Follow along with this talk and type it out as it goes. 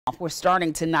We're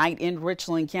starting tonight in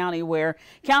Richland County, where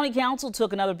County Council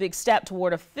took another big step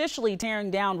toward officially tearing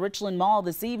down Richland Mall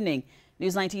this evening.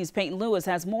 News 19's Peyton Lewis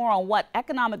has more on what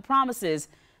economic promises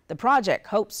the project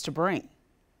hopes to bring.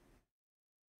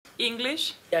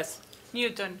 English? Yes.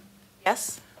 Newton?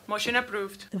 Yes. Motion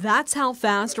approved. That's how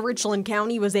fast Richland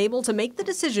County was able to make the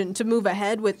decision to move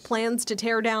ahead with plans to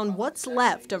tear down what's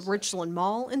left of Richland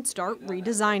Mall and start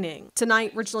redesigning.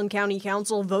 Tonight, Richland County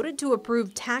Council voted to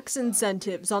approve tax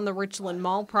incentives on the Richland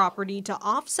Mall property to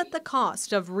offset the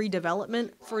cost of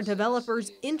redevelopment for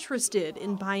developers interested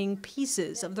in buying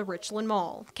pieces of the Richland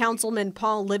Mall. Councilman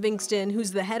Paul Livingston,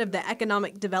 who's the head of the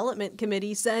Economic Development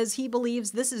Committee, says he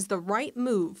believes this is the right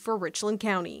move for Richland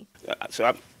County.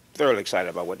 I'm thoroughly excited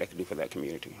about what they can do for that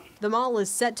community. The mall is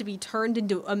set to be turned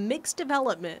into a mixed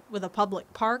development with a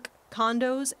public park,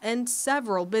 condos, and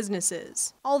several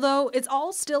businesses. Although it's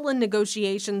all still in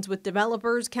negotiations with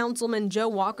developers, Councilman Joe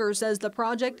Walker says the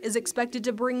project is expected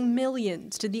to bring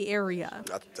millions to the area.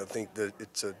 I think that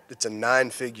it's a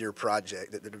nine-figure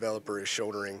project that the developer is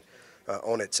shouldering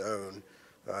on its own.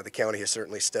 The county has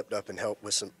certainly stepped up and helped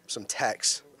with some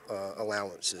tax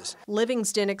allowances.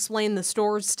 Livingston explained the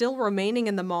stores still remaining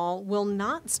in the mall will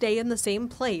not stay in the same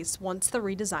place once the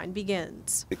redesign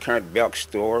begins. The current Belk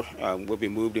store will be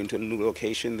moved into a new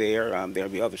location there. There'll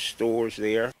be other stores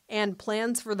there. And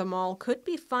plans for the mall could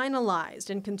be finalized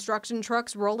and construction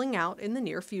trucks rolling out in the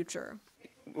near future.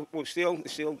 Well, it's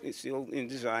still in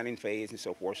designing phase and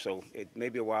so forth, so it may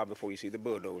be a while before you see the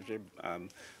bulldozer,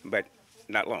 but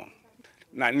not long.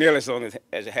 Not nearly as long as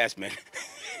it has been.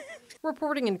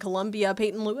 Reporting in Columbia,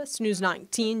 Peyton Lewis, News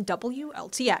 19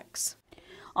 WLTX.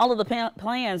 All of the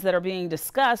plans that are being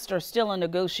discussed are still in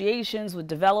negotiations with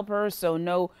developers, so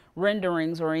no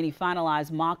renderings or any finalized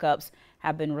mock-ups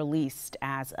have been released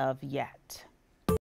as of yet.